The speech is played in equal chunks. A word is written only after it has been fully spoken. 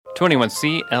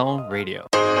21CL Radio.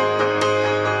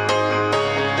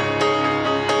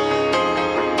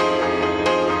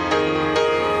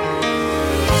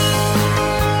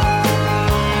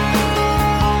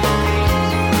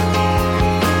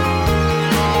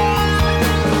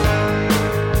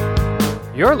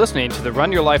 You're listening to the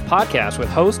Run Your Life podcast with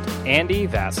host Andy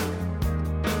Vasily.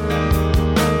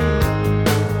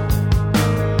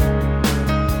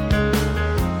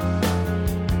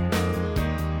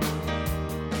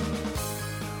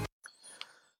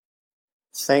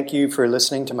 Thank you for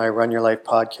listening to my Run Your Life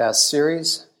podcast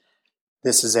series.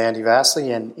 This is Andy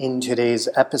Vasily, and in today's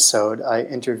episode, I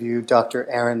interview Dr.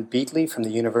 Aaron Beatley from the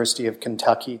University of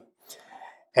Kentucky.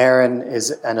 Aaron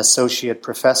is an associate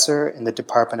professor in the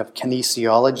Department of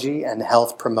Kinesiology and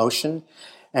Health Promotion,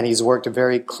 and he's worked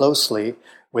very closely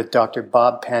with Dr.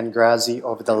 Bob Pangrazi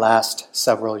over the last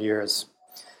several years.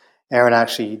 Aaron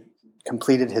actually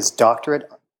completed his doctorate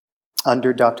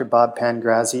under Dr. Bob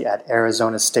Pangrazi at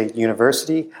Arizona State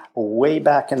University way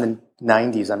back in the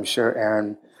 90s. I'm sure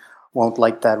Aaron won't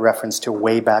like that reference to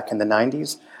way back in the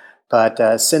 90s,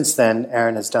 but since then,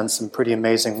 Aaron has done some pretty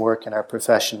amazing work in our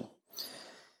profession.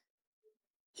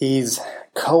 He's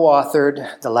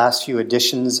co-authored the last few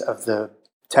editions of the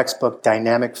textbook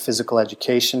Dynamic Physical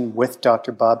Education with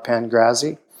Dr. Bob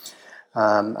Pangrazi.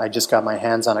 I just got my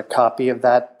hands on a copy of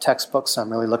that textbook, so I'm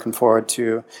really looking forward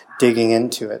to digging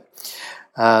into it.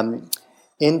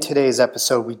 In today's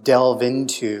episode, we delve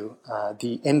into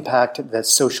the impact that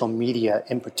social media,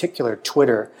 in particular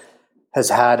Twitter, has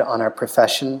had on our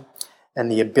profession and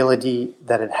the ability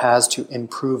that it has to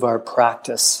improve our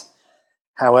practice.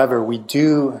 However, we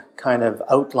do kind of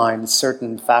outline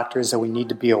certain factors that we need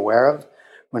to be aware of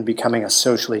when becoming a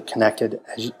socially connected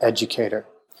educator.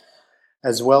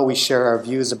 As well, we share our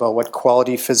views about what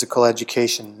quality physical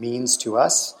education means to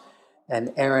us,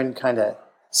 and Aaron kind of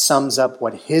sums up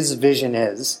what his vision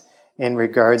is in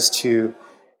regards to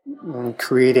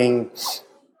creating,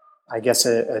 I guess,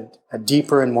 a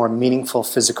deeper and more meaningful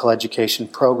physical education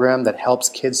program that helps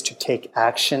kids to take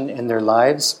action in their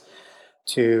lives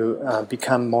to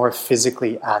become more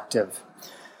physically active.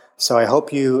 So I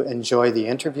hope you enjoy the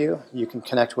interview. You can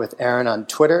connect with Aaron on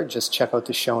Twitter. Just check out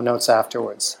the show notes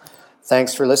afterwards.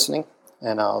 Thanks for listening,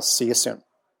 and I'll see you soon.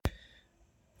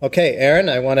 Okay, Aaron,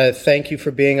 I want to thank you for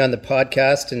being on the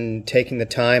podcast and taking the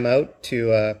time out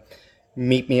to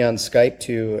meet me on Skype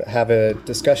to have a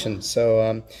discussion.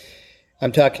 So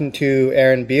I'm talking to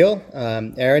Aaron Beal.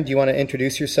 Aaron, do you want to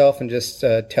introduce yourself and just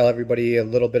tell everybody a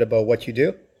little bit about what you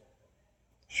do?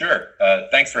 Sure.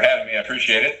 Thanks for having me. I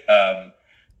appreciate it.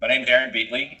 My name is Aaron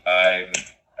Beatley. I'm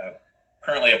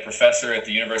currently a professor at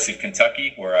the University of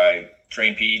Kentucky, where I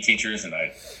train PE teachers, and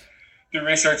I do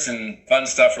research and fun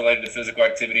stuff related to physical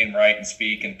activity and write and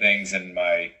speak and things. And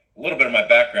a little bit of my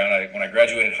background, when I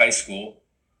graduated high school,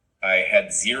 I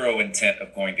had zero intent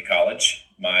of going to college.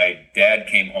 My dad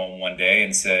came home one day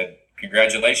and said,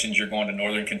 "Congratulations, you're going to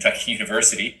Northern Kentucky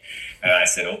University." And I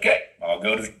said, "Okay, I'll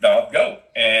go."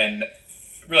 And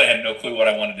really had no clue what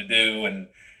I wanted to do, and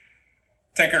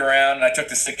tinkered around. And I took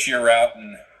the 6-year route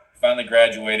and finally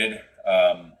graduated.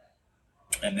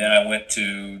 And then I went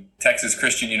to Texas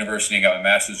Christian University and got my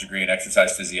master's degree in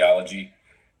exercise physiology.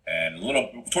 And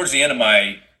towards the end of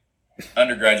my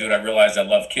undergraduate, I realized I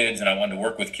loved kids and I wanted to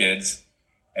work with kids.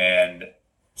 And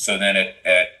so then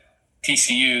at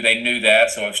TCU, they knew that.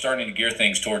 So I was starting to gear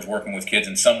things towards working with kids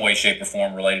in some way, shape, or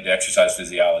form related to exercise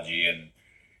physiology.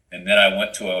 And then I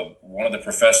went to one of the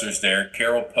professors there,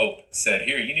 Carol Pope, said,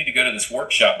 "Here, you need to go to this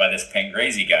workshop by this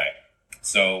Pangrazi guy."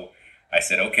 So I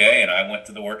said, okay, and I went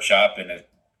to the workshop, and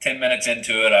 10 minutes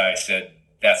into it, I said,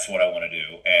 that's what I want to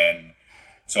do. And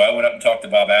so I went up and talked to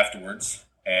Bob afterwards,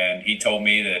 and he told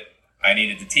me that I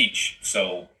needed to teach.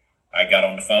 So I got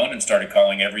on the phone and started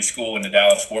calling every school in the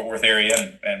Dallas-Fort Worth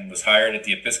area and was hired at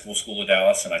the Episcopal School of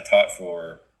Dallas, and I taught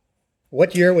for...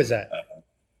 What year was that?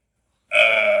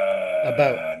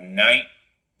 About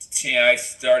 19. I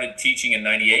started teaching in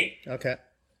 98. Okay.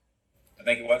 I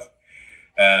think it was.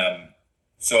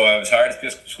 So I was hired at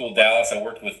Episcopal School of Dallas. I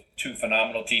worked with two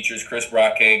phenomenal teachers, Chris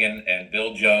Brockhagen and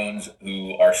Bill Jones,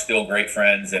 who are still great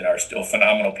friends and are still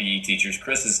phenomenal PE teachers.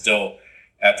 Chris is still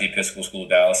at the Episcopal School of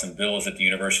Dallas, and Bill is at the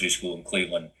University School in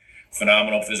Cleveland.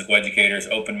 Phenomenal physical educators,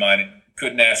 open-minded,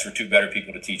 couldn't ask for two better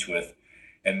people to teach with.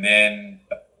 And then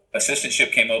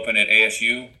assistantship came open at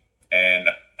ASU, and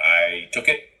I took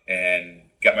it and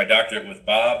got my doctorate with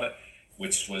Bob,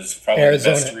 which was probably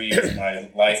Arizona. The best 3 years of my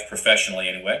life professionally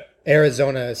anyway.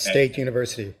 Arizona State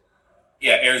University.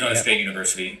 Yeah, Arizona State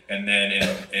University, and then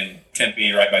in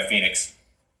Tempe, right by Phoenix.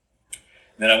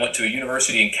 Then I went to a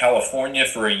university in California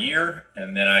for a year,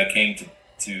 and then I came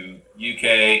to UK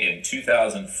in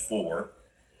 2004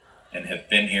 and have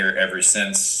been here ever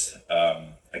since.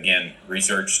 Again,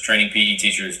 research, training PE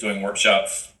teachers, doing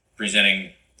workshops,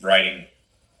 presenting, writing,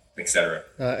 etc.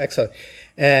 Excellent.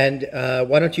 And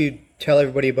why don't you tell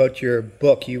everybody about your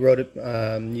book? You wrote it.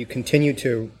 You continue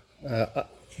to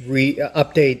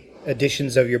update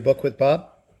editions of your book with Bob.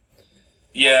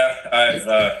 Yeah,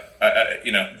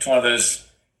 it's one of those.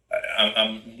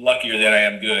 I'm luckier that I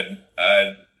am good.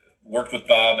 I worked with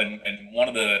Bob, and one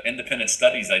of the independent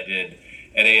studies I did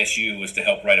at ASU was to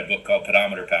help write a book called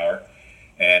Pedometer Power,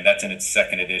 and that's in its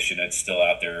second edition. It's still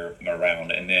out there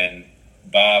around. And then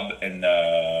Bob, in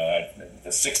the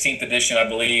 16th edition, I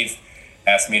believe,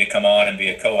 asked me to come on and be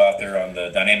a co-author on the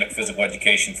Dynamic Physical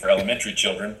Education for Elementary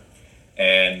Children,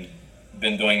 and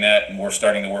been doing that, and we're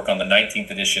starting to work on the 19th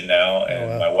edition now,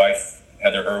 and my wife,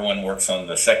 Heather Irwin, works on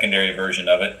the secondary version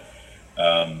of it.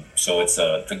 So it's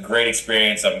a great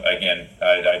experience.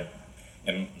 I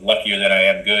am luckier than I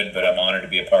am good, but I'm honored to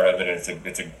be a part of it. And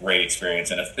it's a great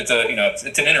experience, and it's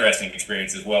an interesting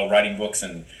experience as well, writing books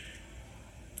and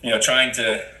trying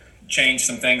to change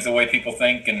some things the way people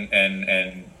think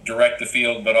and direct the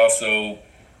field, but also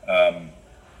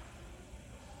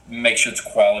make sure it's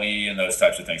quality and those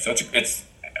types of things. So it's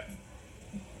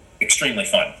extremely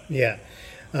fun. Yeah.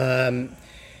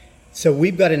 So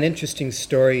we've got an interesting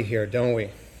story here, don't we?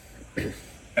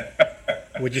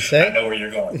 Would you say? I know where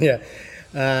you're going. Yeah.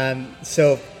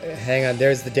 So hang on,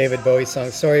 there's the David Bowie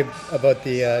song. Sorry about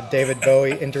the David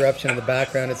Bowie interruption in the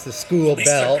background. It's the school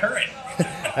bell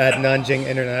at Nanjing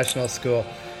International School.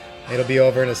 It'll be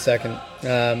over in a second.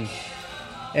 I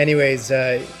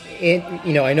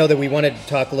know that we wanted to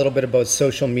talk a little bit about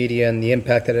social media and the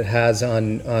impact that it has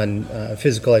on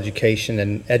physical education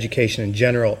and education in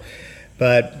general.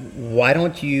 But why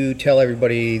don't you tell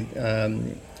everybody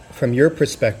from your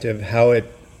perspective how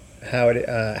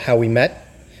we met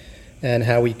and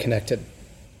how we connected?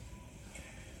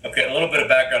 Okay, a little bit of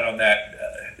background on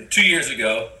that. 2 years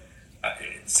ago,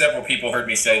 several people heard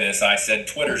me say this. I said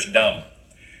Twitter's dumb.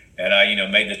 And I,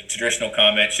 made the traditional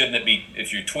comment: shouldn't it be,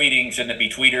 if you're tweeting, shouldn't it be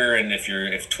Tweeter? And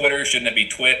if Twitter, shouldn't it be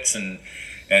Twits? And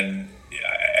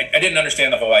I didn't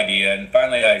understand the whole idea. And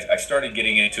finally, I started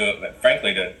getting into it,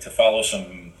 frankly, to follow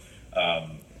some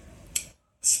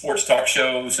sports talk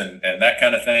shows and that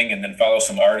kind of thing, and then follow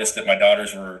some artists that my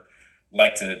daughters were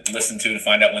like to listen to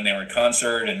find out when they were in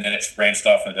concert. And then it branched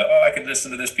off into, I could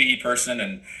listen to this PE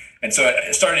person. And so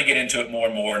I started to get into it more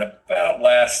and more. And about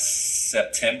last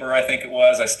September, I think it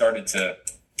was, I started to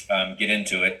get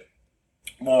into it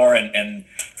more. And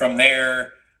from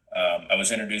there, I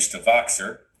was introduced to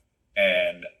Voxer.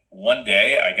 And one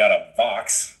day I got a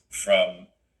Vox from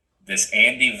this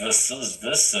Andy this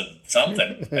something.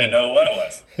 I didn't know what it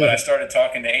was. But I started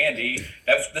talking to Andy.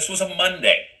 This was a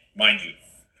Monday, mind you.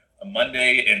 A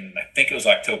Monday in, I think it was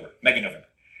October, maybe November.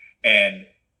 And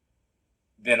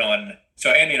then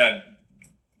so Andy and I,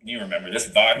 you remember this,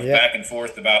 Vox back and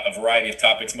forth about a variety of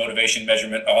topics, motivation,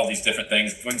 measurement, all these different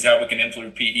things, how we can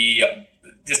improve PE,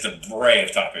 just an array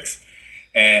of topics.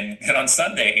 And on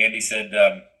Sunday, Andy said,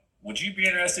 would you be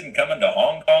interested in coming to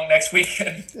Hong Kong next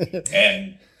weekend?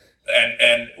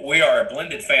 and we are a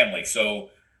blended family. So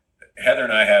Heather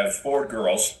and I have 4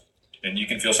 girls, and you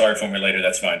can feel sorry for me later,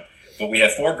 that's fine. But we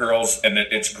have 4 girls, and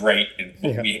it's great.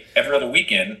 And every other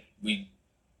weekend, we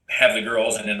have the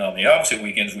girls, and then on the opposite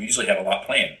weekends, we usually have a lot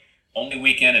planned. Only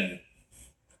weekend in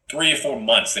 3 or 4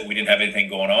 months that we didn't have anything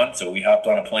going on. So we hopped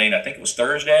on a plane, I think it was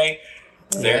Thursday.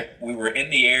 We were in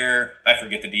the air, I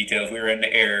forget the details, we were in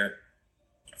the air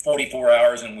 44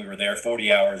 hours, and we were there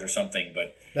 40 hours or something.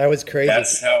 But that was crazy.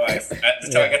 That's how I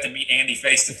got to meet Andy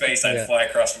face to face. I'd fly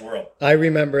across the world. I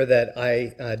remember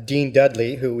that Dean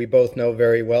Dudley, who we both know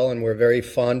very well, and we're very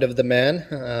fond of the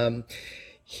man.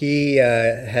 He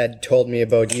had told me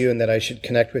about you and that I should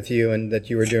connect with you and that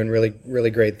you were doing really,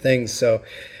 really great things. So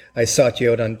I sought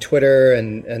you out on Twitter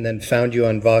and then found you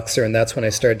on Voxer, and that's when I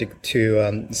started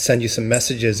to send you some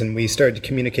messages, and we started to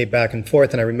communicate back and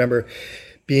forth. And I remember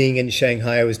being in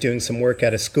Shanghai, I was doing some work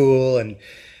at a school, and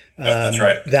that's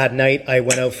right. That night I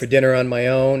went out for dinner on my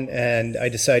own, and I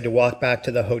decided to walk back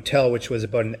to the hotel, which was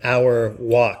about an hour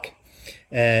walk.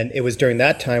 And it was during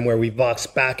that time where we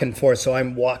boxed back and forth. So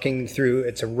I'm walking through,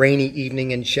 it's a rainy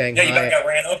evening in Shanghai. Yeah, you got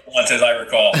ran up once, as I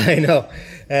recall. I know.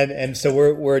 And so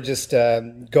we're just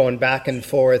going back and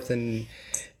forth. And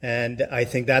I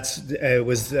think it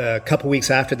was a couple weeks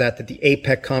after that the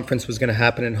APEC conference was going to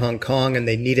happen in Hong Kong. And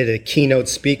they needed a keynote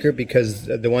speaker because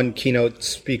the one keynote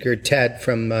speaker, Ted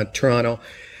from Toronto,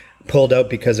 pulled out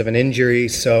because of an injury.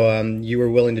 So you were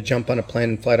willing to jump on a plane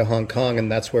and fly to Hong Kong,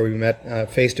 and that's where we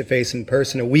met face to face in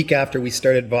person a week after we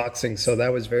started boxing. So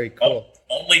that was very cool.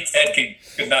 Only Ted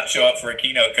could not show up for a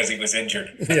keynote because he was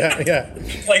injured. Yeah.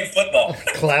 Playing football.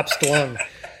 Collapsed lung.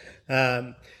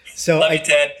 So Love you,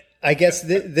 Ted. I guess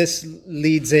this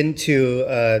leads into,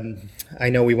 I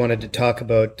know we wanted to talk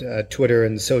about Twitter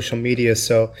and social media.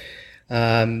 So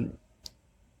I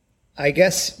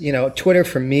guess, Twitter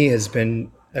for me has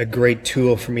been a great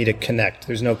tool for me to connect.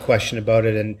 There's no question about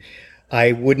it. And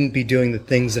I wouldn't be doing the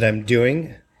things that I'm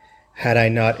doing had I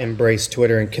not embraced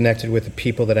Twitter and connected with the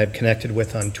people that I've connected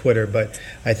with on Twitter. But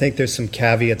I think there's some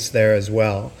caveats there as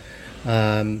well.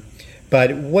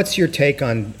 But what's your take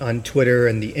on Twitter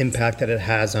and the impact that it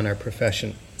has on our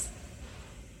profession?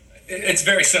 It's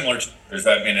very similar to others.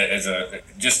 I mean, as a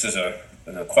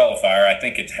qualifier, I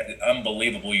think it's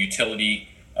unbelievable utility.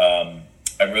 I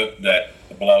wrote that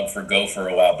blog for Gopher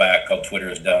a while back called Twitter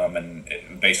is Dumb, and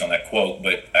based on that quote,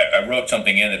 but I wrote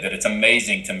something in it that it's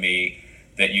amazing to me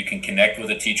that you can connect with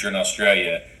a teacher in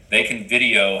Australia. They can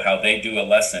video how they do a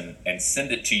lesson and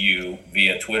send it to you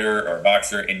via Twitter or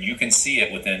Boxer, and you can see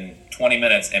it within 20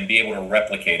 minutes and be able to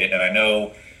replicate it. And I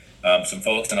know some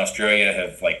folks in Australia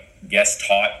have guest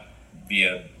taught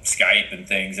via Skype and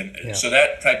things. And so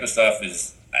that type of stuff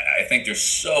is, I think there's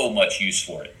so much use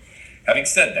for it. Having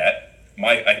said that,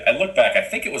 I look back, I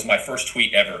think it was my first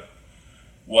tweet ever.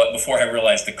 Before I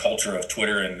realized the culture of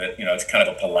Twitter and that, it's kind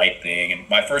of a polite thing. And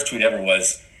my first tweet ever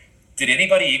was, did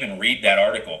anybody even read that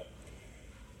article?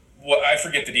 Well, I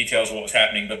forget the details of what was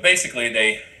happening, but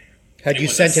basically Had you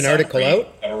sent an article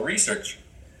out? Of research.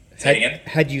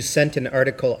 Had you sent an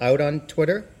article out on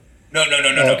Twitter? No.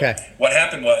 Okay. What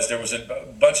happened was there was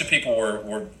a bunch of people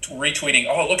were retweeting,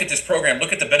 oh, look at this program,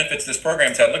 look at the benefits this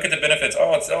program's had, look at the benefits,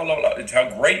 it's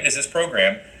how great is this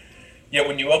program. Yet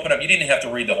when you open up, you didn't have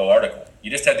to read the whole article.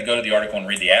 You just had to go to the article and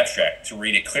read the abstract to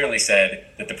read it clearly said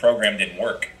that the program didn't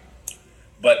work.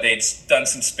 But they'd done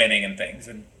some spinning and things.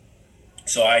 And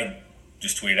so I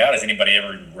just tweeted out, has anybody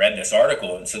ever read this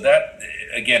article? And so that,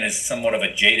 again, is somewhat of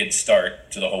a jaded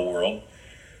start to the whole world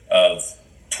of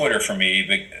Twitter for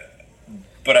me.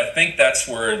 But I think that's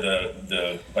where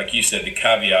the like you said, the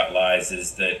caveat lies,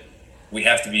 is that we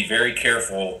have to be very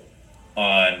careful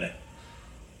on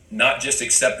not just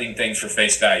accepting things for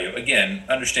face value. Again,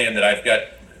 understand that I've got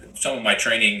some of my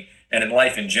training, and in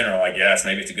life in general, I guess,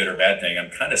 maybe it's a good or bad thing,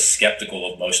 I'm kind of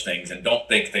skeptical of most things and don't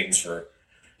think things for,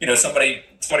 somebody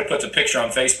puts a picture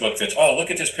on Facebook that's, oh,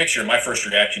 look at this picture. My first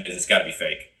reaction is it's got to be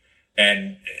fake.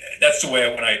 And that's the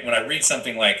way when I read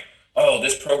something like, oh,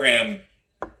 this program,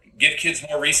 give kids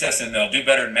more recess and they'll do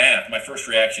better in math, my first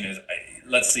reaction is,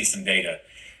 let's see some data.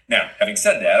 Now, having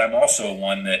said that, I'm also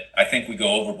one that I think we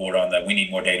go overboard on that. We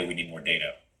need more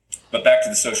data. But back to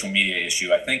the social media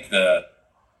issue, I think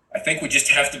we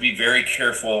just have to be very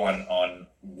careful on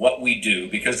what we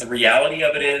do, because the reality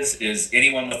of it is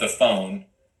anyone with a phone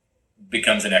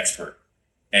becomes an expert.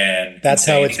 And that's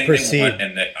how it's perceived.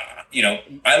 And that,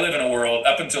 I live in a world,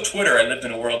 up until Twitter, I lived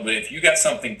in a world where if you got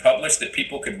something published that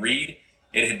people could read,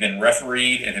 it had been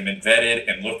refereed and had been vetted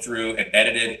and looked through and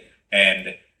edited,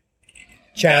 and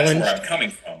challenged. That's where I'm coming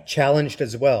from. Challenged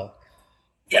as well.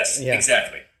 Yes,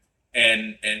 exactly.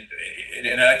 And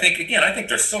I think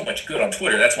there's so much good on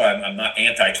Twitter. That's why I'm not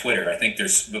anti-Twitter.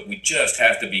 But we just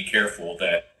have to be careful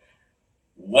that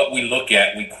what we look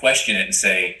at, we question it and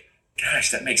say,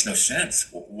 gosh, that makes no sense.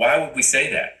 Why would we say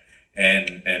that?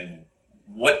 And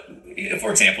what,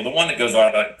 for example, the one that goes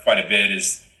on quite a bit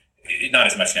is, not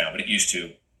as much now, but it used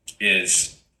to,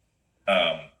 is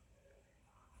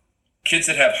kids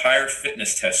that have higher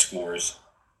fitness test scores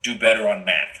do better on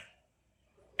math.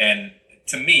 And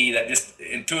to me, that just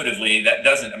intuitively, that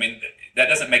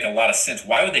doesn't make a lot of sense.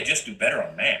 Why would they just do better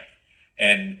on math?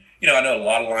 And, I know a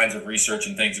lot of lines of research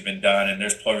and things have been done, and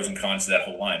there's pros and cons to that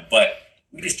whole line, but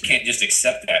we just can't just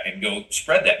accept that and go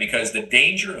spread that, because the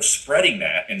danger of spreading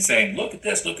that and saying, look at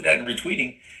this, look at that, and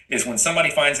retweeting is when somebody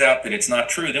finds out that it's not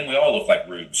true, then we all look like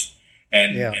rubes.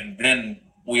 And then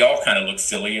we all kind of look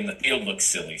silly and the field looks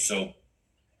silly. So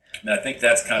I think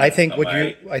that's kind of... I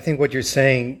think what you're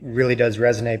saying really does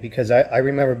resonate, because I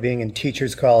remember being in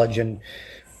teachers college, and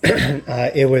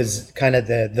it was kind of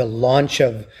the launch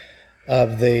of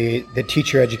the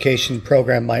teacher education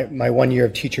program, my 1 year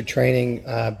of teacher training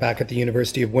back at the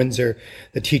University of Windsor,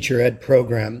 the teacher ed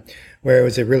program, where it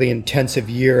was a really intensive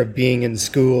year of being in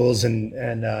schools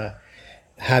and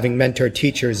having mentor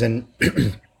teachers. And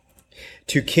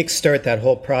to kickstart that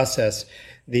whole process,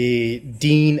 the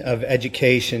dean of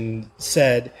education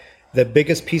said, the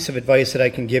biggest piece of advice that I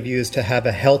can give you is to have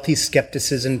a healthy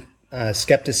skepticism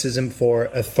for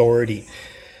authority.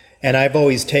 And I've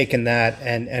always taken that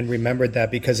and remembered that,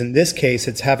 because in this case,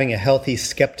 it's having a healthy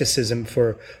skepticism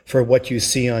for what you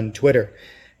see on Twitter.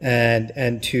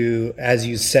 And to, as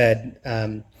you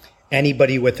said,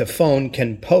 anybody with a phone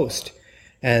can post.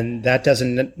 And that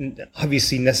doesn't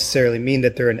obviously necessarily mean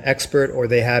that they're an expert or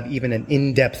they have even an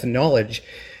in-depth knowledge,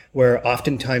 where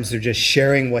oftentimes they're just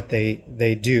sharing what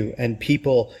they do. And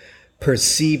people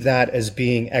perceive that as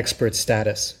being expert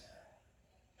status.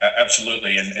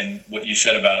 Absolutely. And what you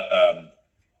said about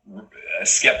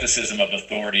skepticism of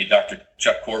authority, Dr.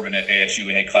 Chuck Corbin at ASU,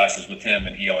 we had classes with him,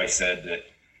 and he always said that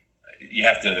you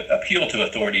have to appeal to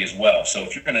authority as well. So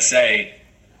if you're going to say,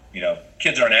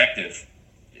 kids aren't active,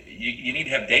 you need to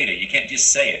have data. You can't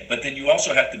just say it. But then you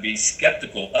also have to be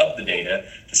skeptical of the data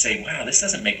to say, wow, this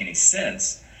doesn't make any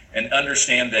sense, and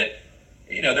understand that,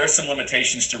 there are some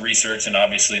limitations to research, and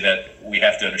obviously that we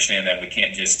have to understand that we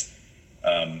can't just,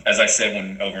 as I said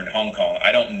when over in Hong Kong,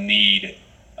 I don't need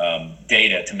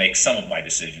data to make some of my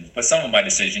decisions, but some of my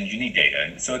decisions you need data.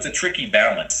 And so it's a tricky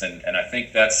balance, and I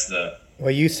think that's the...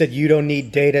 Well, you said you don't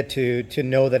need data to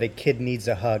know that a kid needs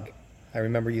a hug. I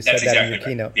remember you said that in your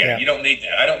keynote. Yeah, you don't need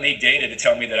that. I don't need data to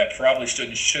tell me that I probably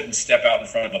shouldn't step out in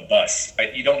front of a bus.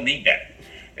 You don't need that.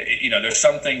 There's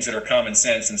some things that are common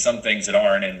sense and some things that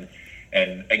aren't.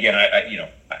 And again,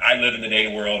 I live in the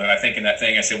data world, and I think in that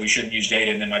thing I said we shouldn't use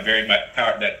data, and then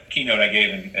that keynote I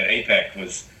gave at APEC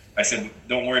was, I said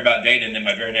don't worry about data, and then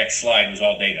my very next slide was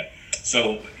all data.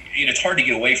 So it's hard to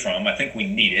get away from. I think we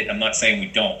need it. I'm not saying we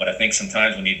don't, but I think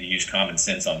sometimes we need to use common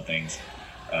sense on things.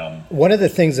 One of the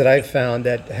things that I've found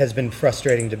that has been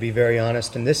frustrating, to be very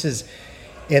honest, and this is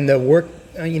in the work,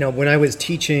 when I was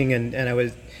teaching and I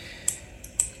was,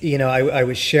 I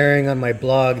was sharing on my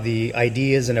blog the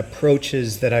ideas and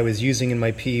approaches that I was using in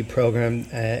my PE program,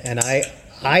 and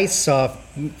I saw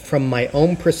from my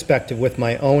own perspective, with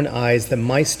my own eyes, that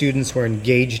my students were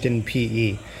engaged in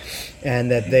PE,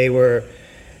 and that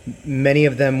many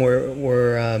of them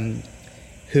were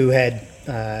who had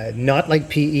not like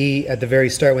PE at the very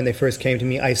start when they first came to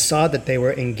me. I saw that they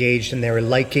were engaged and they were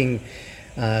liking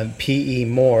PE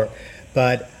more,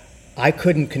 but I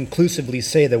couldn't conclusively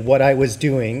say that what I was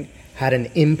doing had an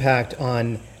impact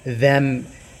on them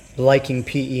liking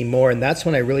PE more. And that's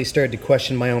when I really started to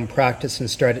question my own practice and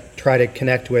try to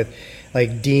connect with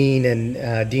like Dean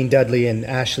Dudley and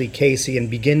Ashley Casey and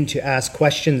begin to ask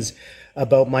questions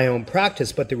about my own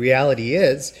practice. But the reality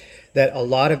is that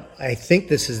I think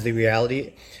this is the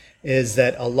reality, is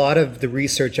that a lot of the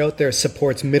research out there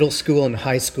supports middle school and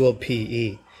high school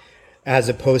PE as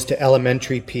opposed to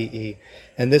elementary PE.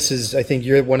 And this is, I think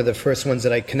you're one of the first ones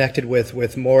that I connected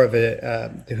with more of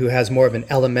who has more of an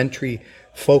elementary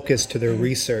focus to their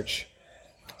research.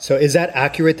 So is that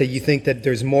accurate, that you think that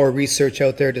there's more research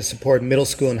out there to support middle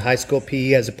school and high school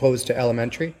PE as opposed to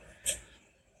elementary?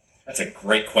 That's a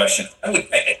great question.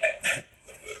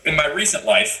 In my recent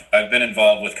life, I've been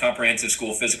involved with comprehensive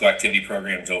school physical activity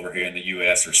programs over here in the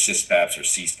U.S., or CISPAPs or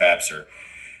CSPAPs,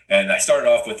 and I started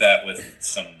off with that with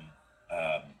some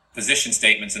position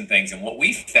statements and things. And what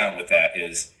we found with that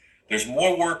is there's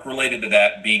more work related to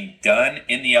that being done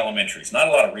in the elementaries. Not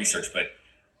a lot of research, but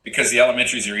because the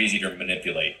elementaries are easier to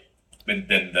manipulate than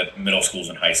the middle schools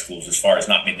and high schools, as far as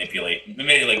not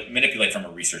manipulate from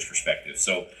a research perspective.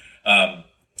 So I'll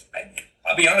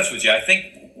be honest with you. I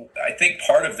think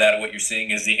part of that, what you're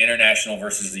seeing, is the international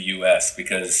versus the U.S.,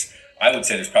 because I would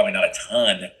say there's probably not a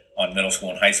ton on middle school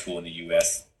and high school in the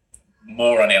U.S.,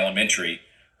 more on elementary.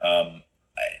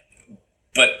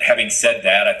 But having said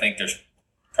that, I think there's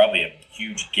probably a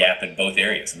huge gap in both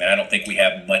areas. I mean, I don't think we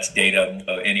have much data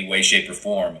of any way, shape, or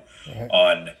form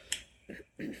on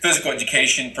physical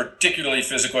education, particularly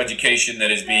physical education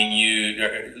that is being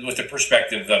used with the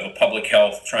perspective of a public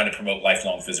health, trying to promote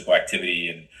lifelong physical activity.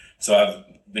 And so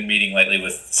I've been meeting lately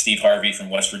with Steve Harvey from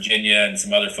West Virginia and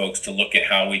some other folks to look at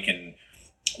how we can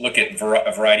look at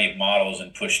a variety of models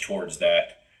and push towards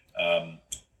that.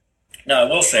 Now, I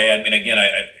will say, I mean, again,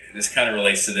 this kind of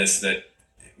relates to this, that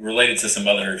related to some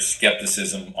other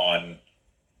skepticism on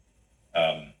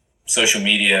social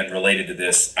media and related to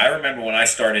this. I remember when I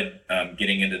started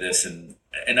getting into this in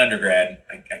undergrad,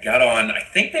 I got on, I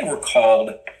think they were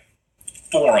called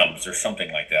forums or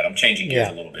something like that. I'm changing gears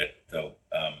a little bit, though.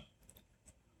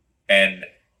 And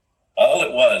all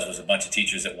it was a bunch of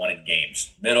teachers that wanted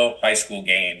games, middle, high school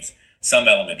games, some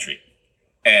elementary.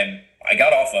 And I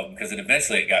got off of them because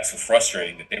it got so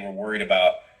frustrating that they were worried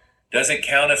about, does it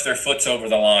count if their foot's over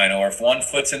the line, or if one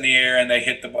foot's in the air and they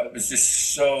hit the ball? It was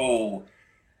just so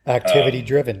activity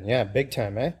driven. Yeah, big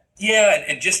time, eh? Yeah,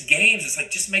 and just games. It's like,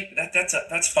 just make that.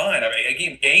 That's fine. I mean,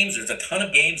 again, games. There's a ton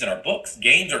of games in our books.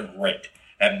 Games are great.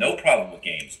 I have no problem with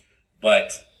games,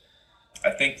 but I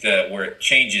think that where it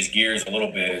changes gears a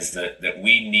little bit is that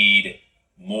we need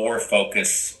more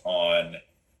focus on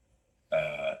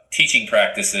teaching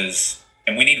practices,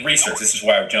 and we need research. This is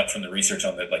why I jumped from the research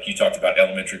on like you talked about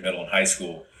elementary, middle, and high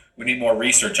school. We need more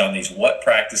research on these. What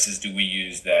practices do we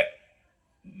use that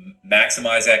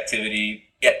maximize activity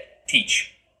yet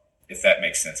teach, if that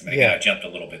makes sense? I mean, again, I jumped a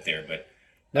little bit there, but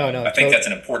I think that's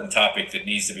an important topic that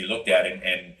needs to be looked at.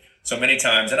 And so many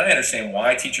times, and I understand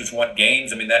why teachers want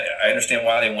games. I mean, I understand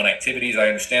why they want activities. I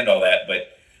understand all that,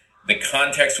 but the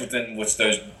context within which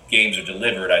those games are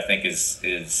delivered, I think,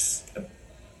 is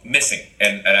missing.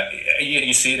 And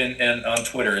you see it on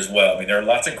Twitter as well. I mean, there are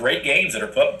lots of great games that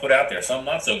are put out there, some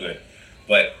not so good.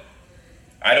 But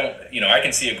I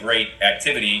can see a great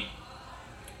activity,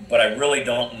 but I really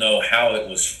don't know how it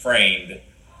was framed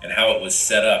and how it was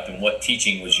set up and what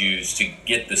teaching was used to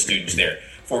get the students there.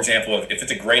 For example, if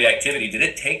it's a great activity, did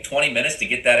it take 20 minutes to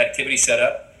get that activity set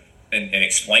up and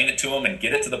explain it to them and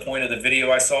get it to the point of the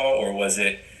video I saw? Or was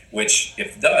it, which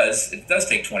if it does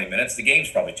take 20 minutes, the game's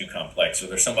probably too complex or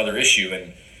there's some other issue.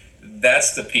 And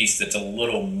that's the piece that's a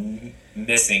little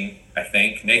missing, I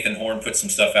think. Nathan Horn put some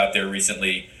stuff out there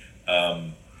recently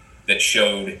that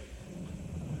showed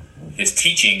his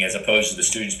teaching as opposed to the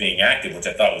students being active, which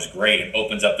I thought was great and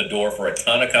opens up the door for a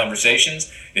ton of conversations.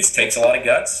 It takes a lot of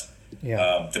guts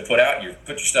to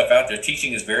put your stuff out there.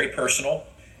 Teaching is very personal,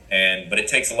 but it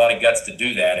takes a lot of guts to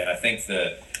do that. And I think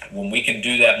when we can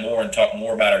do that more and talk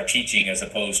more about our teaching as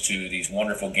opposed to these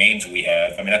wonderful games we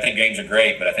have. I mean, I think games are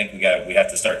great, but I think we have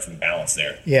to start some balance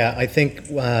there. Yeah, I think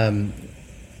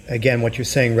again, what you're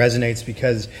saying resonates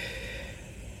because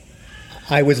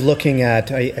I was looking at,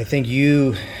 I think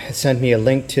you sent me a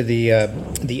link to the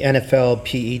NFL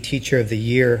PE Teacher of the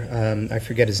Year. I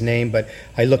forget his name, but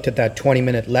I looked at that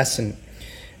 20-minute lesson,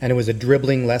 and it was a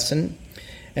dribbling lesson.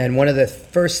 And one of the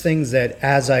first things that,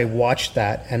 as I watched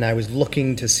that, and I was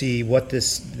looking to see what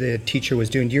the teacher was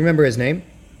doing. Do you remember his name?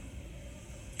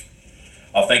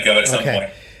 I'll think of it at some point.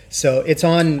 So it's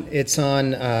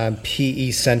on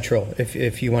PE Central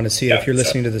if you want to see it. If you're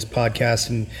listening to this podcast,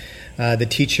 and the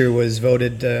teacher was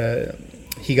voted,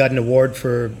 he got an award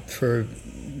for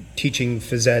teaching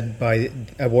phys ed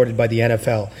awarded by the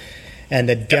NFL, and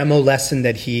the demo lesson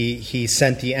that he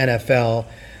sent the NFL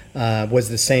was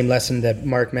the same lesson that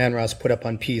Mark Manross put up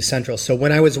on PE Central. So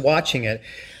when I was watching it,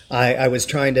 I was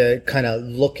trying to kind of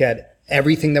look at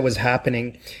everything that was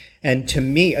happening. And to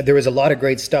me, there was a lot of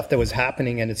great stuff that was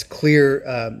happening, and it's clear,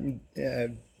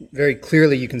 very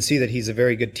clearly you can see that he's a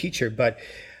very good teacher. But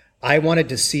I wanted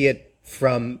to see it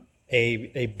from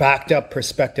a backed up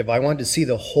perspective. I wanted to see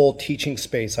the whole teaching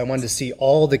space. I wanted to see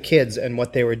all the kids and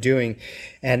what they were doing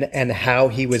and how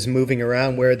he was moving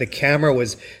around, where the camera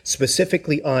was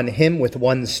specifically on him with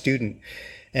one student.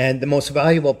 And the most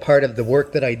valuable part of the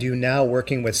work that I do now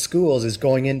working with schools is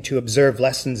going in to observe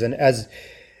lessons. And as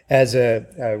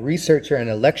a researcher and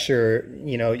a lecturer,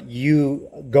 you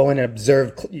go in and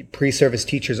observe pre-service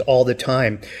teachers all the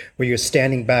time where you're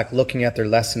standing back looking at their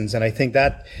lessons. And I think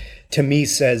that, to me,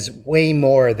 says way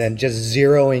more than just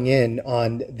zeroing in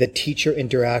on the teacher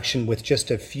interaction with just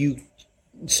a few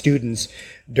students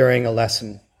during a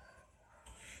lesson.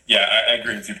 Yeah, I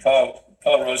agree with you. Paul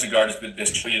Rosengard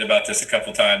has tweeted about this a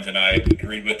couple times, and I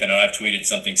agreed with it, and I've tweeted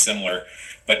something similar.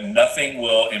 But nothing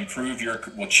will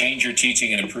change your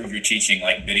teaching and improve your teaching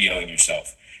like videoing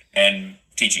yourself and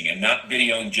teaching, and not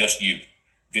videoing just you.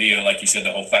 Video, like you said,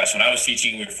 the whole class. When I was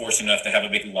teaching, we were fortunate enough to have a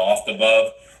big loft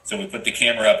above, so we put the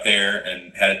camera up there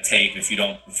and had a tape. If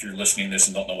you're listening to this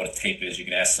and don't know what a tape is, you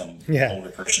can ask some older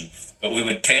person. But we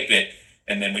would tape it,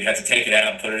 and then we'd have to take it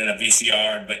out and put it in a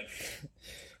VCR. But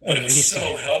it was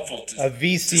so helpful. A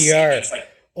VCR, like,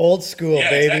 old school,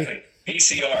 baby.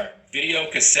 Exactly. VCR,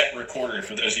 video cassette recorder,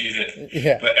 for those of you that.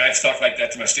 Yeah. But I talk like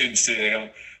that to my students too. They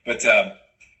don't. But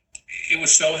it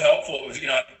was so helpful. It was,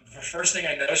 the first thing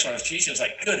I noticed when I was teaching was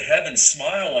like, good heavens,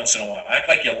 smile once in a while. Act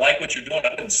like you like what you're doing.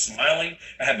 I wasn't smiling.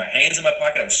 I had my hands in my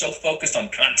pocket. I was so focused on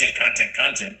content.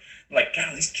 I'm like,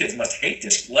 God, these kids must hate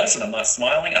this lesson. I'm not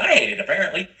smiling. I hate it,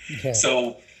 apparently. Yeah.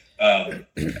 So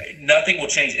nothing will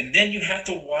change. And then you have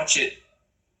to watch it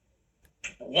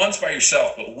once by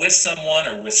yourself, but with someone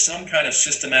or with some kind of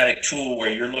systematic tool where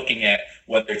you're looking at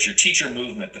whether it's your teacher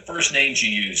movement, the first names you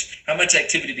use, how much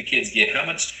activity do kids get, how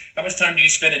much time do you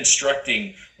spend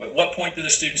instructing, at what point do the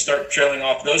students start trailing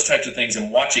off, those types of things,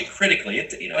 and watch it critically.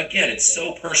 Again, it's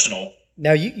so personal.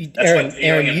 Now, that's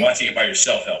Aaron, watching it by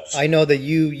yourself helps. I know that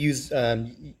you use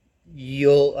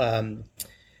you'll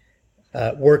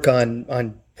work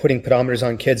on putting pedometers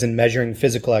on kids and measuring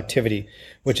physical activity,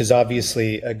 which is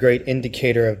obviously a great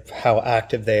indicator of how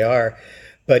active they are.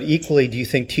 But equally, do you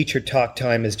think teacher talk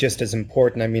time is just as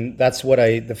important? I mean, that's what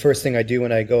the first thing I do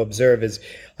when I go observe is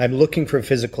I'm looking for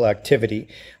physical activity.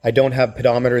 I don't have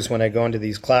pedometers when I go into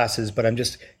these classes, but I'm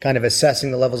just kind of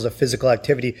assessing the levels of physical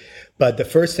activity. But the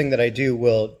first thing that I do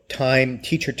will time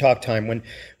teacher talk time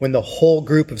when the whole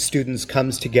group of students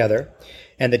comes together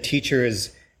and the teacher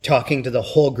is talking to the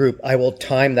whole group. I will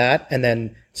time that and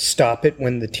then stop it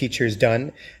when the teacher's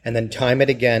done and then time it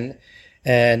again.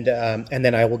 And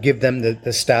then I will give them the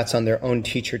stats on their own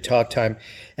teacher talk time.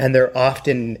 And they're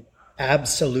often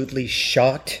absolutely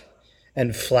shocked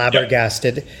and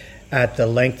flabbergasted at the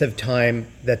length of time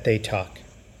that they talk.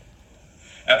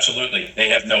 Absolutely. They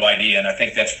have no idea. And I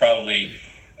think that's probably,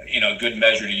 a good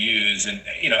measure to use. And,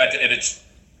 at its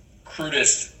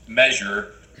crudest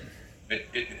measure,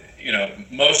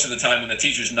 most of the time when the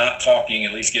teacher's not talking,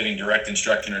 at least giving direct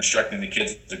instruction or instructing the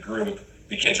kids as a group,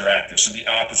 the kids are active. So the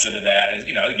opposite of that is,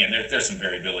 again, there's some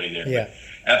variability there. Yeah.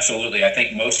 But absolutely. I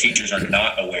think most teachers are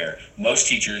not aware. Most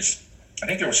teachers, I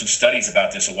think there were some studies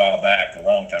about this a while back, a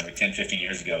long time, like 10, 15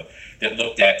 years ago, that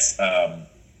looked at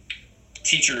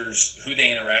teachers, who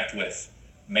they interact with,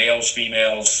 males,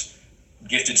 females,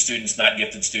 gifted students, not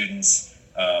gifted students,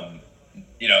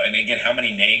 and again, how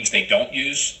many names they don't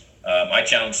use. I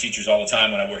challenge teachers all the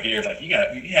time when we're here, like, you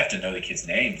have to know the kids'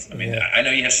 names. I mean, I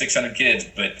know you have 600 kids,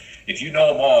 but if you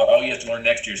know them all you have to learn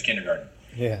next year is kindergarten.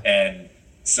 Yeah. And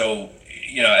so,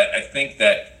 I think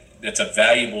that's a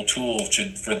valuable tool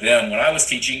for them. When I was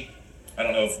teaching, I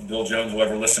don't know if Bill Jones will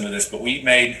ever listen to this, but we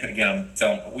made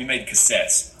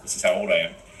cassettes. This is how old I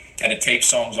am. And to tape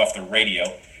songs off the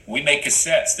radio. We made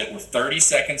cassettes that were 30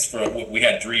 seconds we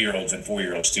had 3-year-olds and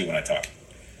 4-year-olds too when I talked.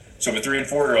 So for 3 and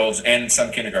 4-year-olds and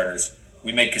some kindergartners,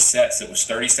 we made cassettes that was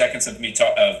 30 seconds of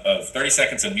 30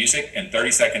 seconds of music and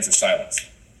 30 seconds of silence.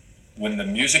 When the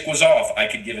music was off, I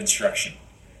could give instruction.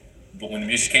 But when the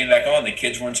music came back on, the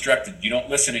kids were instructed, you don't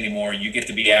listen anymore, you get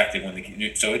to be active.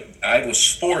 I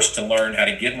was forced to learn how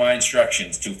to give my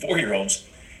instructions to 4-year-olds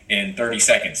in 30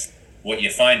 seconds. What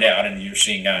you find out, and you're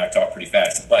seeing now I talk pretty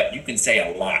fast, but you can say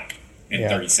a lot in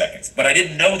 30 seconds. But I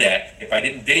didn't know that if I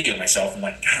didn't video myself. I'm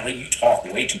like, golly, you talk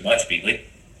way too much, Beatley.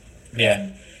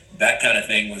 And that kind of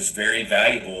thing was very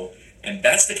valuable. And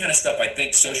that's the kind of stuff I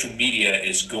think social media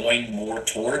is going more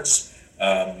towards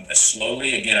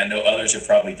slowly. Again, I know others have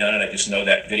probably done it. I just know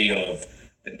that video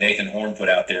that Nathan Horn put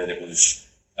out there that was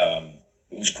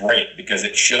it was great because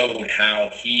it showed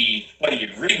how whether you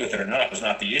agreed with it or not was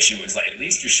not the issue. It was like, at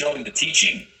least you're showing the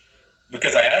teaching.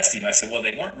 Because I asked him, I said, well,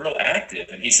 they weren't real active.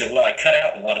 And he said, well, I cut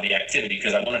out a lot of the activity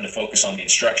because I wanted to focus on the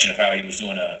instruction of how he was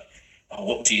doing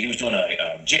he was doing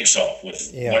a jigsaw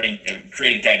with learning and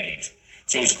creating tag games.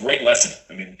 So it was a great lesson.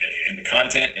 I mean, and the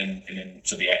content and then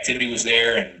so the activity was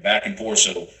there and back and forth.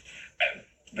 So,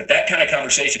 but that kind of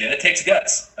conversation, and it takes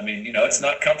guts. I mean, it's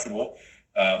not comfortable.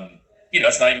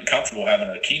 It's not even comfortable having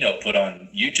a keynote put on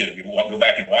YouTube. You go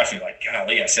back and watch it, like,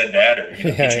 golly, I said that, or get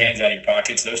your hands out of your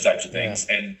pockets, those types of things.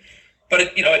 Yeah.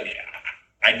 But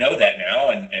I know that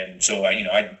now, and so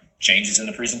I changes in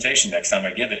the presentation next time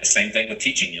I give it. Same thing with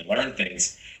teaching. You learn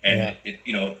things, and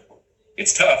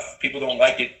it's tough. People don't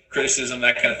like it, criticism,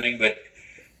 that kind of thing. But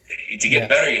to get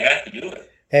better, you have to do it.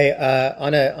 Hey,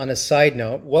 on a side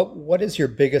note, what is your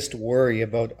biggest worry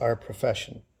about our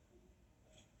profession?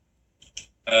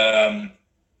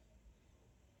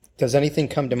 Does anything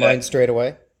come to mind straight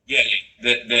away? Yeah,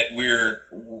 that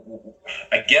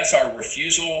I guess our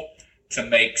refusal to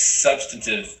make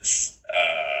substantive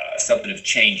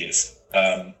changes.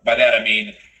 By that I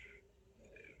mean,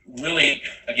 really,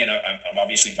 again, I'm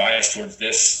obviously biased towards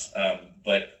this,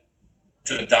 but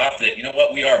to adopt that,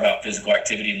 we are about physical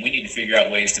activity, and we need to figure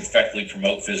out ways to effectively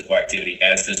promote physical activity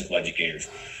as physical educators.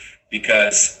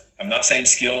 Because I'm not saying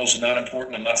skills are not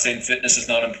important. I'm not saying fitness is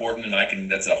not important,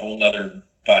 and that's a whole nother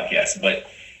podcast. But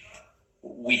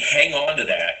we hang on to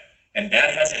that, and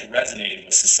that hasn't resonated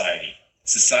with society.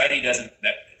 Society hasn't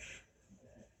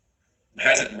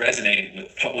resonated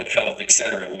with public health, et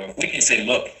cetera. Where we can say,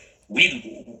 look,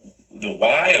 the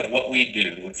why of what we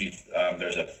do,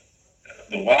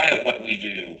 the why of what we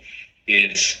do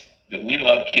is that we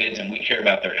love kids and we care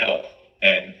about their health.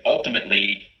 And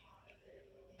ultimately,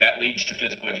 that leads to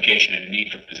physical education and a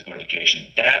need for physical education.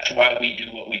 That's why we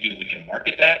do what we do. We can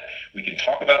market that, we can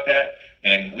talk about that,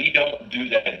 and we don't do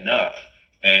that enough.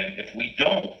 And if we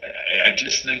don't, I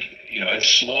just think, it's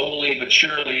slowly but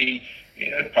surely,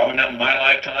 probably not in my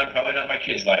lifetime, probably not my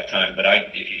kids' lifetime, but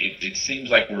it seems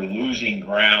like we're losing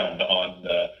ground on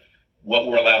what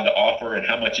we're allowed to offer and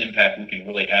how much impact we can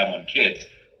really have on kids.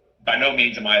 By no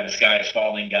means am I the sky is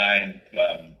falling guy and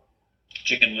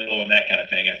Chicken Little and that kind of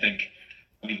thing. I think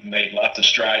we've made lots of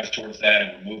strides towards that,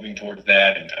 and we're moving towards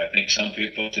that. And I think some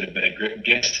people that have been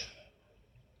against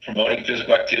promoting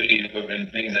physical activity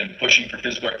and things and pushing for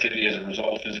physical activity as a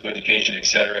result of physical education, et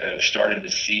cetera, have started to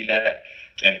see that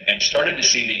and started to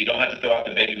see that you don't have to throw out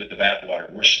the baby with the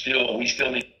bathwater. We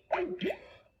still need.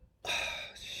 Oh,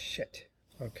 shit.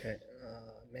 Okay.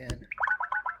 Man.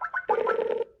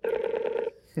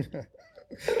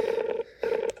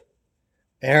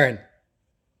 Aaron.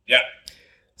 Yeah.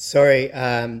 Sorry,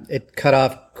 it cut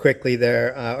off quickly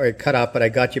there, or it cut off, but I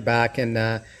got you back, and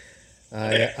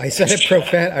I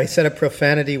said a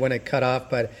profanity when it cut off,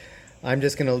 but I'm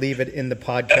just going to leave it in the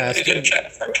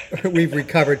podcast. We've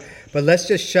recovered, but let's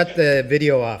just shut the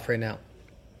video off right now.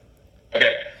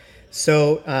 Okay.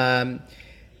 So,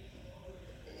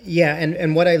 yeah,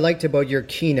 and what I liked about your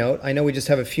keynote, I know we just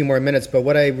have a few more minutes, but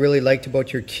what I really liked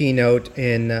about your keynote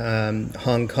in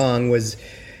Hong Kong was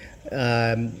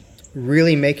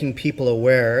really making people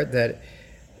aware that,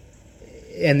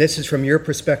 and this is from your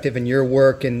perspective and your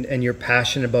work and your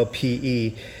passion about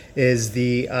PE, is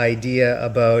the idea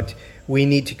about we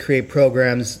need to create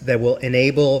programs that will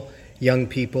enable young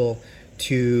people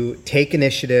to take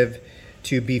initiative,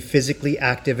 to be physically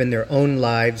active in their own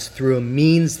lives through a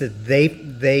means that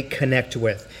they connect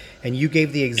with. And you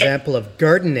gave the example of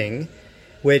gardening,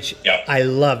 which I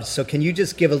loved. So can you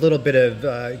just give a little bit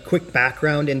of quick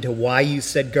background into why you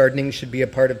said gardening should be a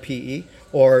part of PE,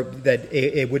 or that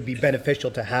it would be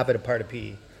beneficial to have it a part of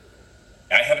PE?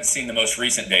 I haven't seen the most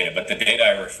recent data, but the data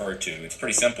I refer to, it's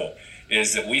pretty simple,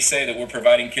 is that we say that we're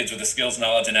providing kids with the skills,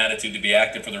 knowledge, and attitude to be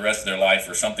active for the rest of their life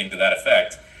or something to that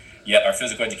effect. Yet our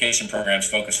physical education programs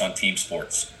focus on team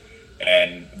sports,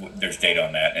 and there's data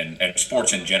on that, and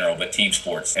sports in general, but team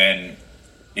sports. And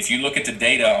if you look at the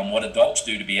data on what adults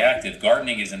do to be active,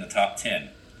 gardening is in the top 10.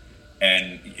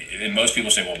 And most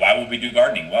people say, well, why would we do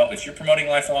gardening? Well, if you're promoting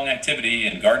lifelong activity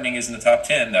and gardening is in the top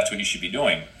 10, that's what you should be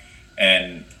doing.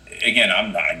 And again,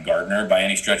 I'm not a gardener by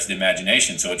any stretch of the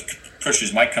imagination, so it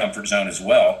pushes my comfort zone as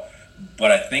well.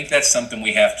 But I think that's something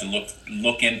we have to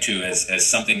look into as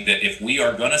something that if we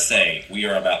are going to say we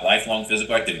are about lifelong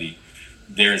physical activity,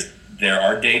 there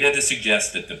are data to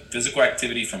suggest that the physical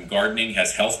activity from gardening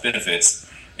has health benefits,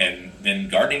 and then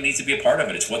gardening needs to be a part of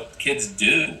it. It's what kids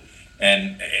do.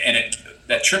 And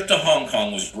that trip to Hong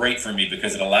Kong was great for me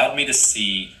because it allowed me to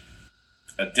see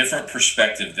a different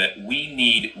perspective that we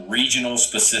need regional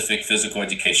specific physical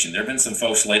education. There have been some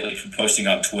folks lately posting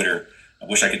on Twitter, I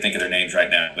wish I could think of their names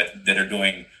right now, but that are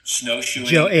doing snowshoeing.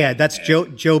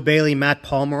 Joe Bailey, Matt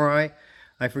Pomeroy.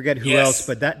 I forget who else,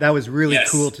 but that was really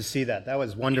cool to see that. That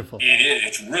was wonderful. It is.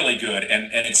 It's really good.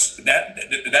 And it's that,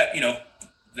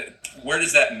 where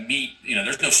does that meet?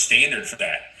 There's no standard for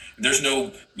that. There's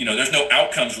no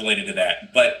outcomes related to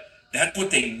that, but that's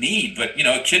what they need. But,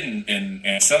 a kid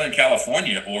in Southern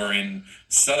California or in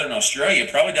Southern Australia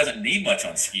probably doesn't need much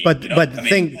on skiing. But the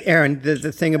thing, Aaron,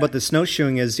 the thing about the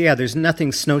snowshoeing is, there's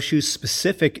nothing snowshoe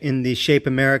specific in the Shape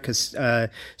America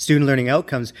student learning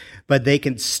outcomes, but they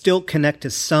can still connect to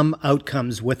some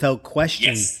outcomes without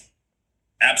question. Yes,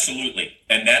 absolutely.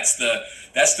 And that's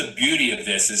the beauty of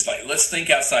this is, like, let's think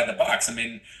outside the box. I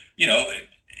mean,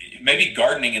 maybe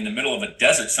gardening in the middle of a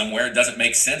desert somewhere, it doesn't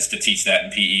make sense to teach that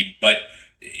in PE, but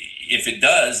if it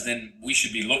does, then we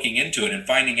should be looking into it and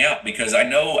finding out, because I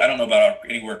don't know about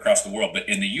anywhere across the world, but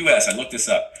in the U.S., I looked this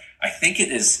up, I think it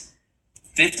is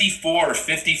 54 or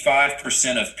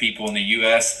 55% of people in the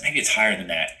U.S., maybe it's higher than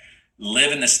that,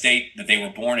 live in the state that they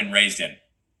were born and raised in.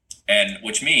 And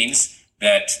which means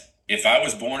that if I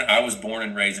was born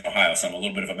and raised in Ohio, so I'm a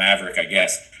little bit of a maverick, I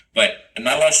guess, but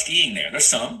not a lot of skiing there. There's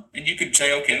some, and you could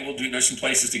say, okay, there's some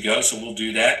places to go, so we'll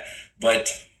do that.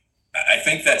 But I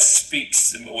think that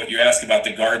speaks, what you asked about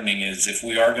the gardening is, if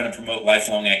we are going to promote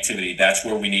lifelong activity, that's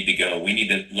where we need to go. We need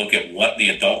to look at what the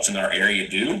adults in our area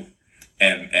do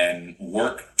and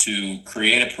work to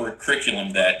create a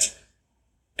curriculum that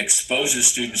exposes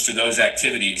students to those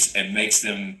activities and makes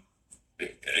them,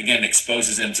 again,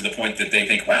 exposes them to the point that they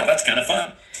think, wow, that's kind of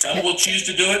fun. Some will choose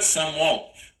to do it, some won't.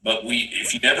 But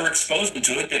if you never expose them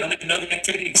to it, they don't even know the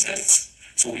activity exists.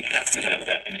 So we have to have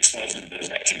that and expose them to those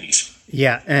activities.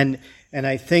 Yeah, and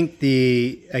I think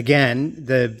the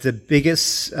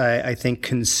biggest I think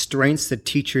constraints that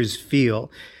teachers feel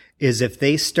is if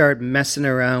they start messing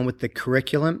around with the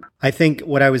curriculum. I think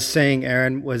what I was saying,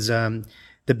 Aaron, was the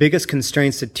biggest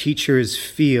constraints that teachers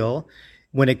feel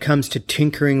when it comes to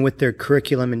tinkering with their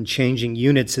curriculum and changing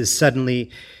units is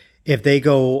suddenly, if they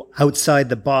go outside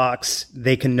the box,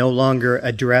 they can no longer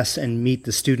address and meet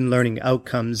the student learning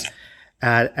outcomes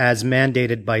as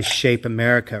mandated by Shape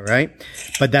America, right?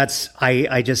 But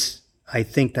I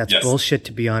think that's bullshit,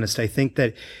 to be honest. I think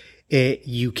that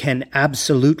you can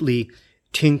absolutely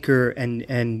tinker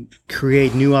and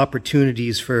create new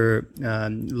opportunities for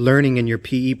learning in your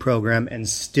PE program and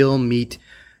still meet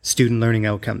student learning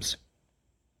outcomes.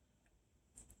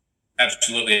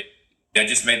 Absolutely. I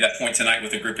just made that point tonight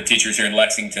with a group of teachers here in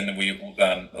Lexington. And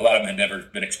a lot of them had never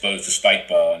been exposed to spike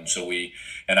ball,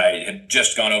 and I had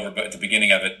just gone over, but at the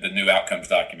beginning of it, the new outcomes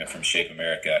document from Shape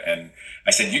America, and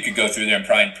I said you could go through there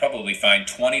and probably find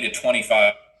 20 to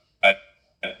 25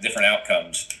 different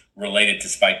outcomes related to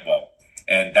spike ball.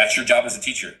 And that's your job as a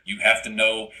teacher. You have to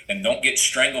know, and don't get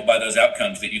strangled by those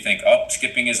outcomes that you think, oh,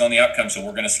 skipping is on the outcome, so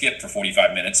we're going to skip for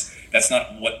 45 minutes. That's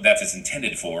not what that is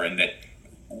intended for, and that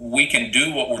we can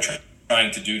do what we're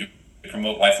trying to do to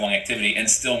promote lifelong activity and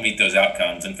still meet those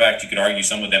outcomes. In fact, you could argue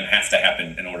some of them have to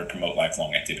happen in order to promote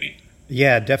lifelong activity.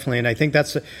 Yeah, definitely. And I think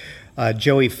that's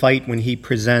Joey Fite, when he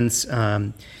presents,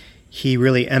 he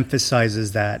really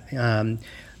emphasizes that.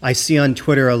 I see on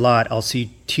Twitter a lot, I'll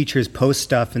see teachers post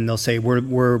stuff and they'll say,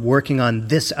 we're working on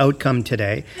this outcome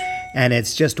today, and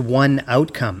it's just one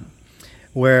outcome.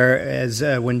 Whereas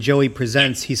when Joey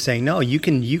presents, he's saying, no, you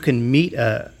can meet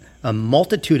a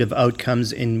multitude of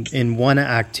outcomes in one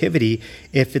activity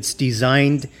if it's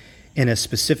designed in a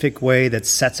specific way that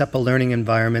sets up a learning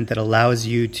environment that allows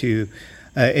you to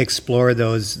explore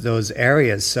those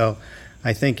areas. So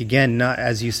I think, again, not,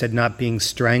 as you said, not being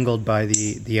strangled by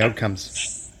the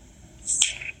outcomes.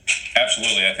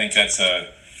 Absolutely. I think that's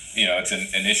it's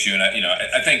an issue. And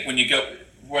I think when you go,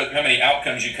 how many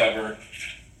outcomes you cover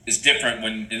is different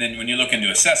and then when you look into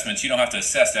assessments, you don't have to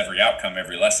assess every outcome,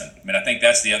 every lesson. I mean, I think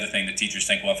that's the other thing that teachers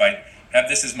think, well, if I have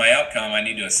this as my outcome, I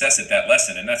need to assess it that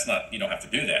lesson. And that's not, you don't have to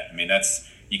do that. I mean,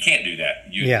 you can't do that.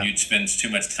 You'd spend too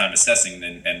much time assessing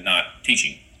and not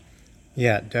teaching.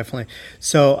 Yeah, definitely.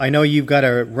 So I know you've got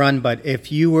to run, but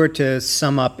if you were to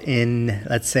sum up in,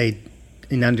 let's say,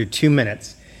 in under 2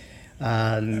 minutes.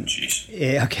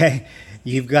 Okay.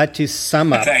 You've got to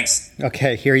sum up. Thanks.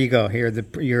 Okay, here you go. Here,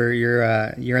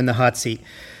 you're in the hot seat.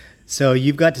 So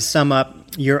you've got to sum up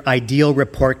your ideal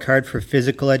report card for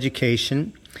physical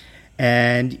education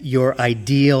and your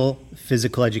ideal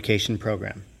physical education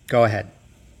program. Go ahead.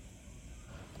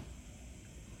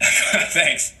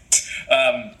 Thanks.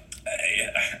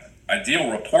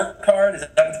 Ideal report card? Is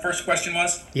that what the first question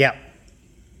was? Yeah.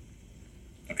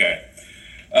 Okay.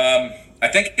 I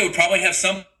think it would probably have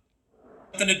something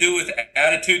to do with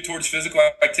attitude towards physical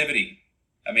activity.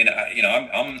 I mean, I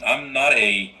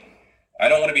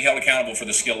don't want to be held accountable for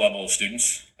the skill level of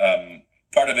students.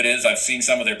 Part of it is I've seen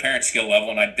some of their parents' skill level,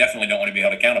 and I definitely don't want to be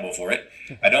held accountable for it.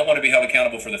 I don't want to be held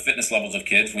accountable for the fitness levels of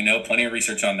kids. We know plenty of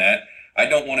research on that. I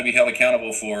don't want to be held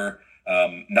accountable for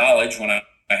knowledge when I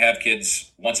have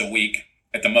kids once a week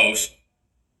at the most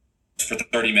for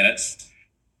 30 minutes.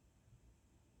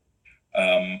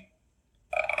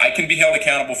 I can be held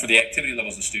accountable for the activity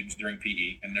levels of students during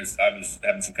PE. And I was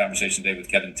having some conversation today with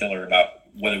Kevin Tiller about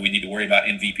whether we need to worry about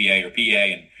NVPA or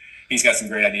PA, and he's got some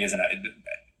great ideas. And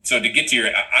so to get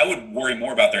to I would worry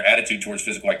more about their attitude towards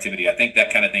physical activity. I think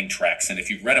that kind of thing tracks. And if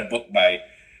you've read a book by,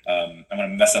 I'm going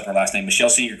to mess up her last name, Michelle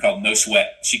Seeger, called No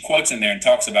Sweat, she quotes in there and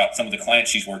talks about some of the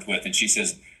clients she's worked with. And she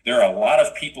says, there are a lot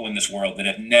of people in this world that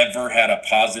have never had a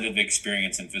positive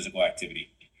experience in physical activity.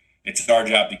 It's our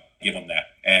job to give them that.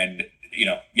 And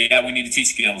we need to teach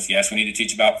skills. Yes, we need to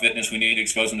teach about fitness. We need to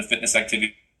expose them to fitness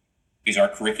activities. Our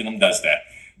curriculum does that.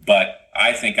 But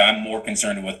I think I'm more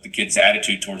concerned with the kids'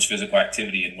 attitude towards physical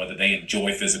activity and whether they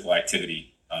enjoy physical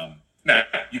activity. Now,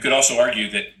 you could also argue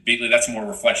that, Beatley, that's more a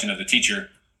reflection of the teacher.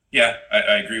 Yeah,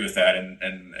 I agree with that.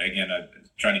 And again, I'm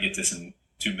trying to get this in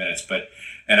 2 minutes.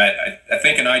 And I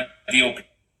think an ideal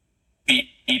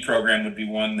PE program would be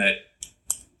one that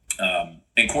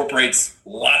incorporates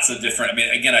lots of different,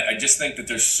 I just think that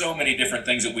there's so many different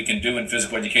things that we can do in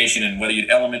physical education, and whether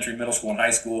you're elementary, middle school, and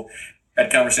high school. Had a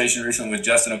conversation recently with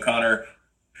Justin O'Connor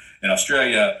in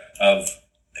Australia of,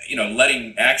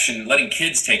 letting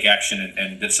kids take action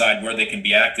and decide where they can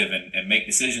be active and make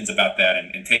decisions about that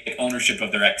and take ownership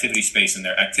of their activity space and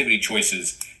their activity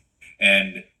choices.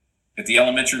 And at the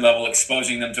elementary level,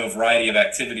 exposing them to a variety of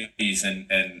activities. And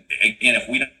again, if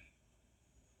we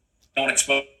don't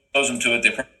expose them to it,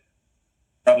 they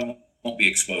probably won't be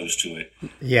exposed to it.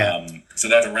 Yeah. So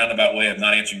that's a roundabout way of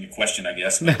not answering your question, I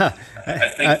guess. But I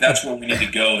think that's where we need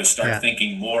to go, is start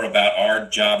thinking more about our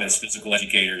job as physical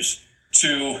educators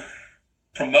to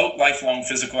promote lifelong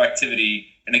physical activity.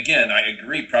 And again, I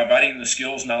agree, providing the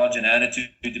skills, knowledge, and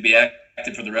attitude to be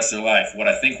active for the rest of their life. What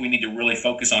I think we need to really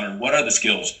focus on are what are the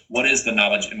skills, what is the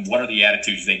knowledge, and what are the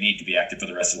attitudes they need to be active for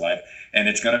the rest of their life. And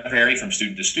it's going to vary from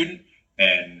student to student.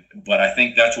 But I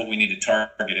think that's what we need to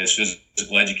target as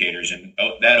physical educators, and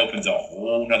that opens a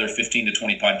whole another 15 to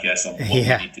 20 podcasts on what we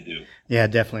need to do. Yeah,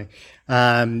 definitely.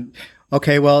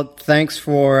 Okay, well, thanks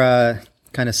for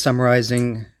kind of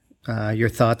summarizing your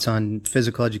thoughts on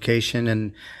physical education,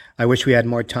 and I wish we had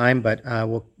more time, but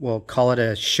we'll call it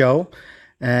a show.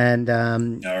 And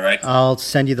all right, I'll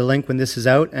send you the link when this is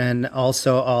out, and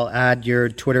also I'll add your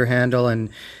Twitter handle and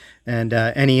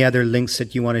any other links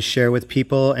that you want to share with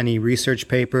people, any research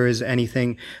papers,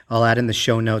 anything, I'll add in the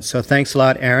show notes. So thanks a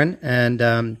lot, Aaron,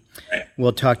 and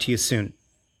we'll talk to you soon.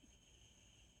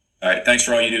 All right, thanks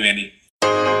for all you do, Andy.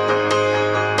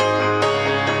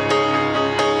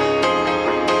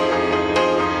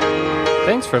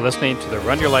 Thanks for listening to the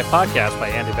Run Your Life podcast by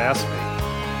Andy Vasily.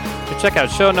 To check out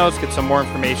show notes, get some more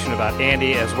information about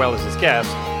Andy as well as his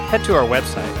guests, head to our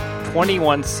website,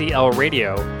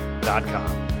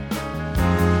 21clradio.com.